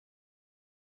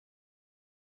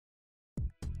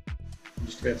I'm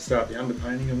just about to start the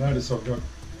underpainting. You'll notice I've got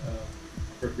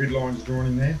grid lines drawn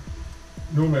in there.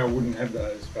 Normally I wouldn't have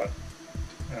those, but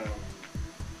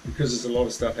because there's a lot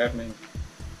of stuff happening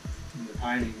in the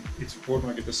painting, it's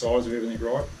important I get the size of everything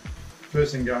right.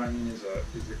 First thing going in is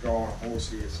the guy on a horse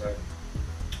here, so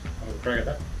I'll have a crack at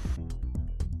that.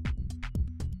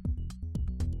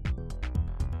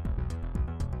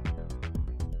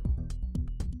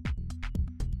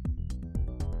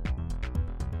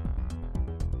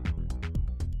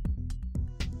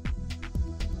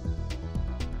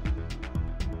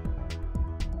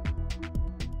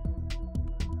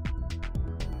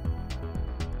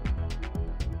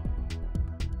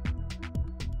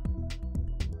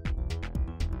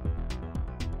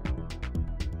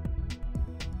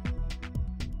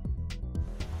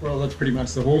 Well, that's pretty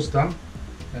much the horse done,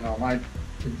 and I'll make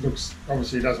it looks,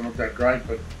 obviously it doesn't look that great,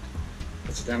 but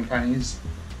that's what done painting is.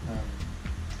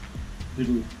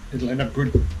 It'll end up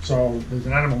good. So there's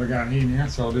an animal to go in here now,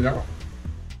 so I'll do that one.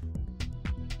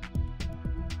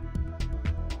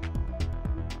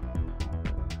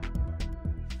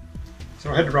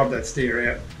 So I had to rub that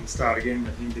steer out and start again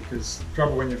with him, because the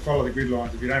trouble when you follow the grid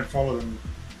lines, if you don't follow them,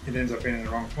 it ends up being in the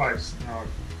wrong place. Now,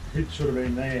 it should have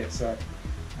been there, so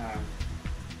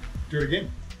do it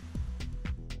again.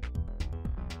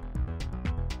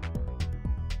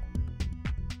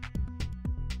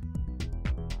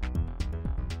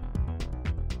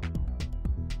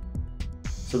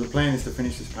 So the plan is to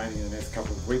finish this painting in the next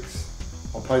couple of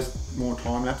weeks. I'll post more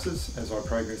time lapses as I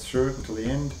progress through it until the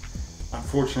end.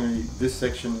 Unfortunately, this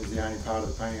section is the only part of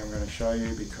the painting I'm going to show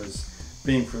you, because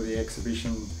being for the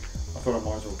exhibition, I thought I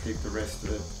might as well keep the rest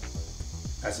of it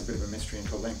as a bit of a mystery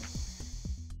until then.